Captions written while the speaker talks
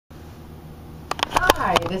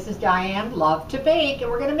Hi, this is Diane Lovetobake,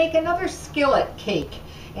 and we're going to make another skillet cake.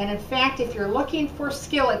 And in fact, if you're looking for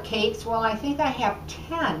skillet cakes, well, I think I have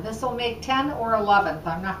 10. This will make 10 or 11th.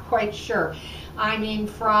 I'm not quite sure. I mean,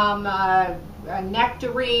 from a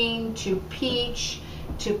nectarine to peach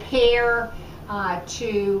to pear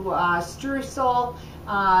to streusel.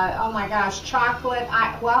 Oh my gosh, chocolate.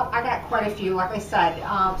 I got quite a few, like I said.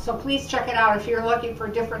 So please check it out if you're looking for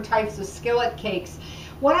different types of skillet cakes.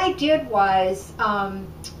 What I did was,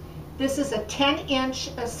 this is a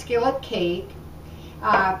 10-inch skillet cake,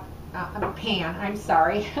 pan, I'm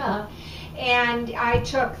sorry. And I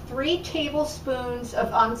took 3 tablespoons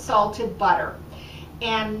of unsalted butter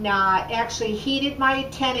and actually heated my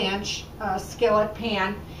 10-inch skillet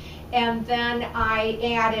pan. And then I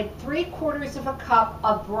added 3/4 of a cup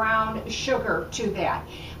of brown sugar to that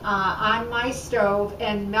on my stove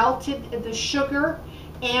and melted the sugar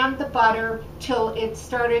and the butter till it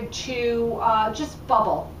started to just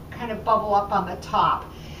bubble, kind of bubble up on the top.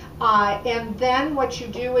 And then what you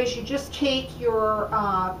do is you just take your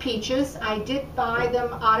peaches. I did buy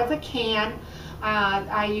them out of a can.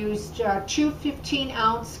 I used 2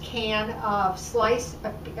 15-ounce can of sliced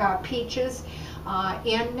peaches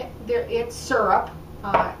in its syrup.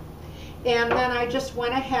 And then I just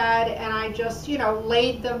went ahead and I just,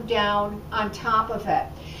 laid them down on top of it.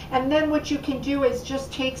 And then what you can do is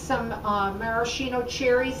just take some maraschino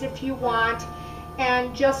cherries if you want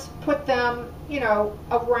and just put them,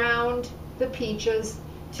 around the peaches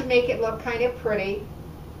to make it look kind of pretty.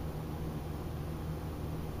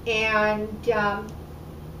 And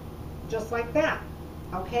just like that.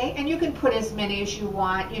 Okay, and you can put as many as you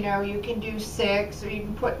want. You can do 6, or you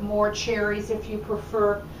can put more cherries if you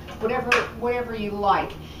prefer, whatever you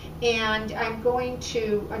like. And I'm going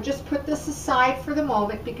to just put this aside for the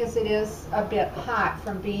moment because it is a bit hot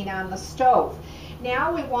from being on the stove.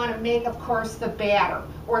 Now we want to make, of course, the batter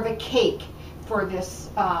or the cake for this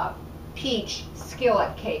peach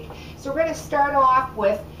skillet cake. So we're going to start off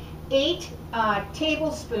with 8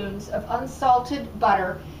 tablespoons of unsalted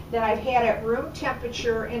butter that I've had at room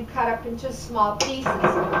temperature and cut up into small pieces. And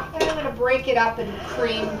I'm going to break it up and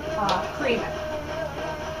cream it.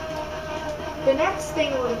 The next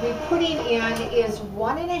thing we're going to be putting in is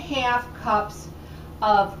 1½ cups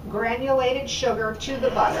of granulated sugar to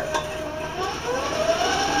the butter.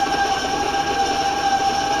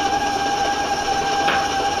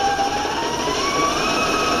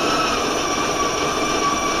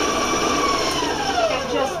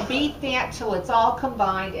 And just beat that till it's all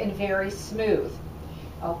combined and very smooth.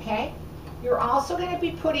 Okay? You're also going to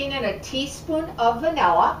be putting in a teaspoon of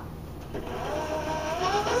vanilla.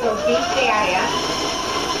 So beat that in.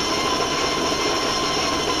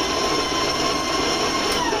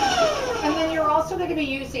 And then you're also going to be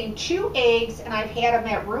using 2 eggs, and I've had them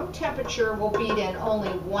at room temperature. We'll beat in only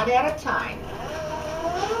 1 at a time.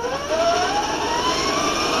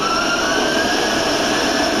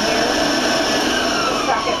 Here's the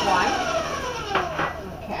second one.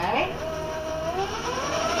 Okay.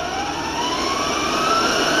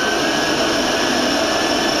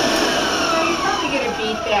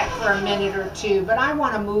 That for a minute or two, but I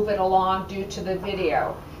want to move it along due to the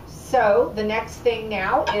video. So the next thing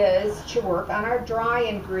now is to work on our dry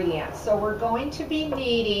ingredients. So we're going to be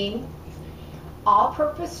needing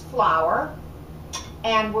all-purpose flour,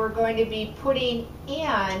 and we're going to be putting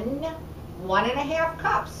in 1½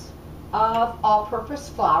 cups of all-purpose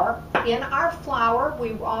flour. In our flour,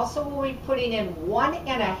 we also will be putting in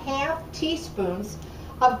 1½ teaspoons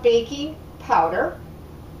of baking powder.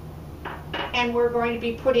 And we're going to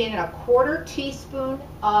be putting in a 1/4 teaspoon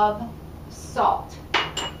of salt.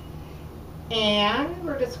 And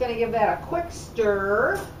we're just going to give that a quick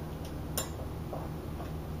stir.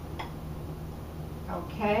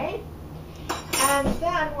 Okay. And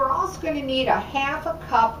then we're also going to need 1/2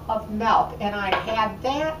 cup of milk. And I had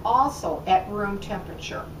that also at room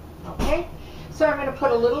temperature. Okay. So I'm going to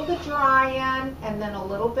put a little of the dry in and then a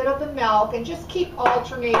little bit of the milk and just keep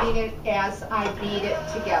alternating it as I beat it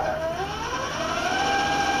together.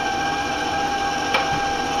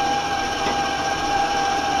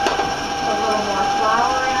 A little more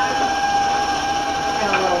flour in and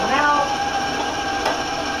a little milk.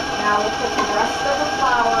 Now we'll put the rest of the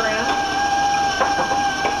flour in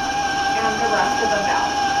and the rest of the milk.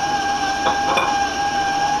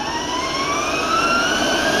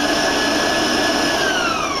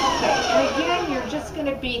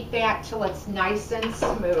 Going to beat that till it's nice and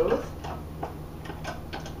smooth.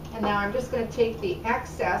 And now I'm just going to take the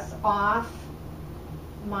excess off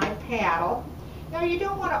my paddle. Now you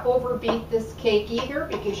don't want to overbeat this cake either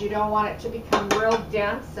because you don't want it to become real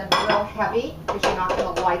dense and real heavy because you're not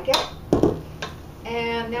going to like it.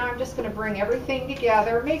 And now I'm just going to bring everything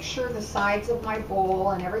together, make sure the sides of my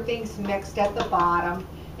bowl and everything's mixed at the bottom,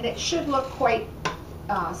 and it should look quite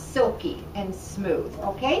silky and smooth,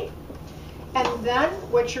 okay? And then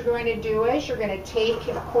what you're going to do is you're going to take,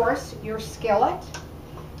 of course, your skillet,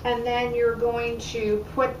 and then you're going to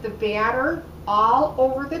put the batter all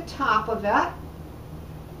over the top of it.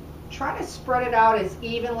 Try to spread it out as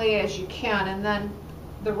evenly as you can, and then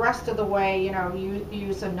the rest of the way, you know, you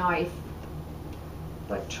use a knife.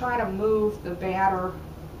 But try to move the batter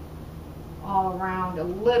all around a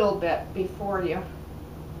little bit before you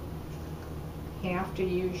have to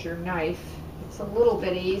use your knife. It's a little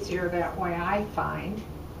bit easier that way, I find.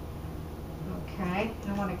 Okay,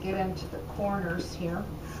 I want to get into the corners here.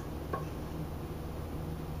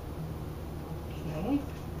 Okay,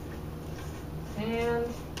 and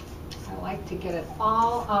I like to get it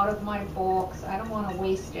all out of my bowl because I don't want to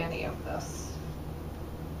waste any of this.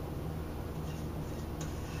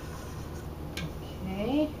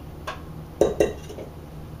 Okay. All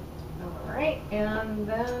right, and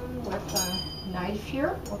then with a knife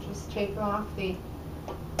here, we'll just take off the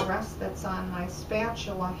rest that's on my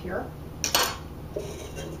spatula here.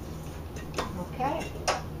 Okay.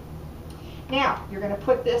 Now, you're going to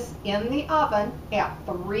put this in the oven at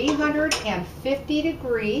 350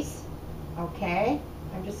 degrees. Okay.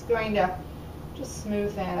 I'm just going to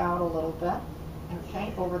smooth that out a little bit.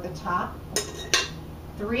 Okay, over the top.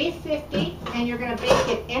 350, and you're going to bake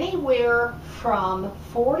it anywhere from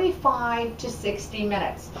 45 to 60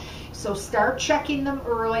 minutes. So start checking them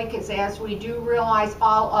early, because as we do realize,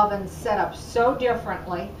 all ovens set up so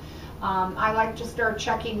differently. I like to start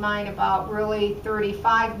checking mine about really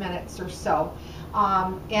 35 minutes or so.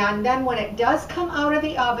 And then when it does come out of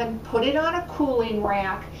the oven, put it on a cooling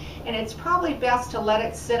rack, and it's probably best to let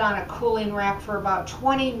it sit on a cooling rack for about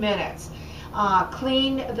 20 minutes.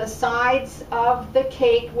 Clean the sides of the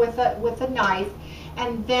cake with a knife,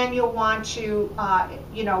 and then you'll want to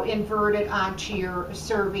you know, invert it onto your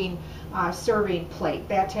serving plate,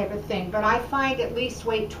 that type of thing. But I find at least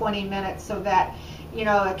wait 20 minutes so that, you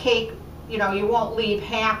know, the cake, you know, you won't leave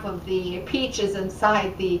half of the peaches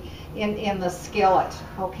inside in the skillet.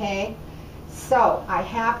 Okay, so I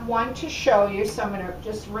have one to show you, so I'm going to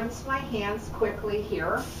just rinse my hands quickly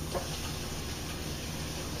here.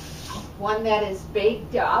 One that is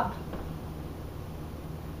baked up,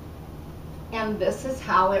 and this is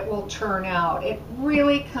how it will turn out. It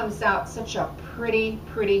really comes out such a pretty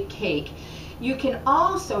cake. You can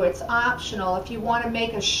also, it's optional, if you want to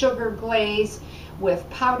make a sugar glaze with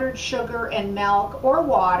powdered sugar and milk or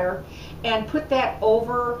water, and put that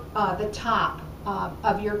over the top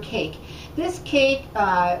of your cake. This cake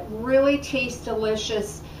really tastes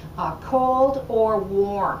delicious cold or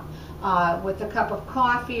warm. With a cup of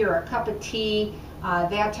coffee or a cup of tea,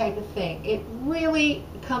 that type of thing. It really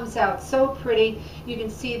comes out so pretty. You can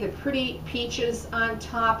see the pretty peaches on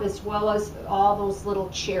top, as well as all those little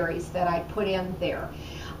cherries that I put in there.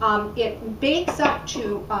 It bakes up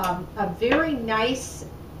to a very nice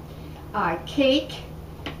cake.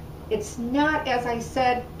 It's not, as I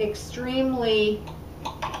said, extremely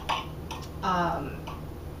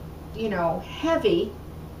you know, heavy.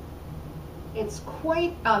 It's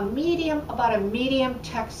quite a medium, about a medium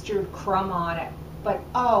textured crumb on it. But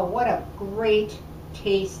oh, what a great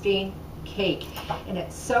tasting cake. And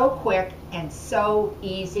it's so quick and so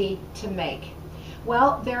easy to make.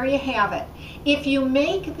 Well, there you have it. If you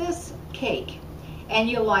make this cake and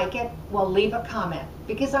you like it, well, leave a comment,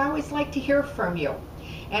 because I always like to hear from you.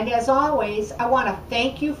 And as always, I want to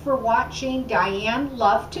thank you for watching Diane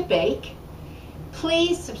Lovetobake.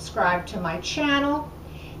 Please subscribe to my channel.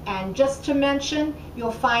 And just to mention,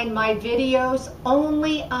 you'll find my videos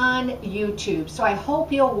only on YouTube. So I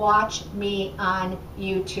hope you'll watch me on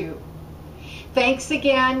YouTube. Thanks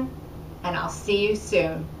again, and I'll see you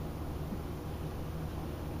soon.